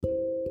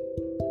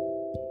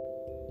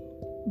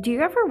Do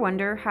you ever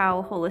wonder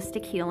how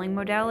holistic healing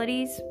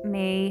modalities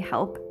may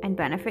help and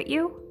benefit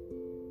you?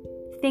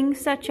 Things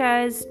such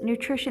as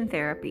nutrition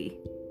therapy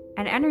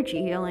and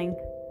energy healing,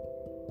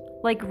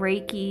 like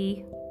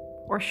Reiki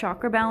or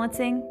chakra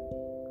balancing.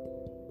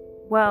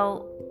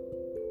 Well,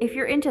 if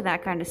you're into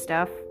that kind of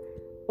stuff,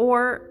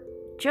 or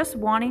just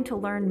wanting to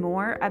learn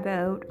more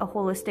about a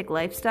holistic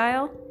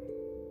lifestyle,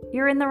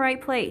 you're in the right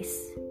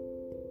place.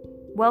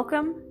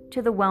 Welcome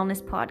to the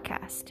Wellness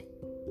Podcast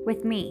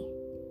with me,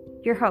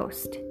 your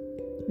host,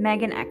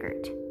 Megan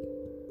Eckert.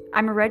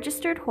 I'm a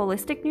registered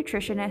holistic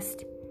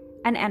nutritionist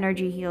and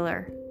energy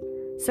healer,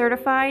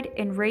 certified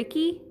in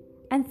Reiki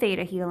and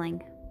Theta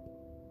healing.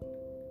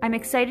 I'm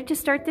excited to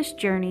start this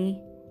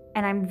journey,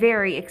 and I'm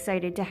very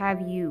excited to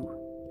have you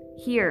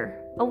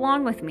here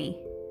along with me.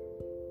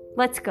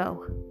 Let's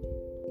go.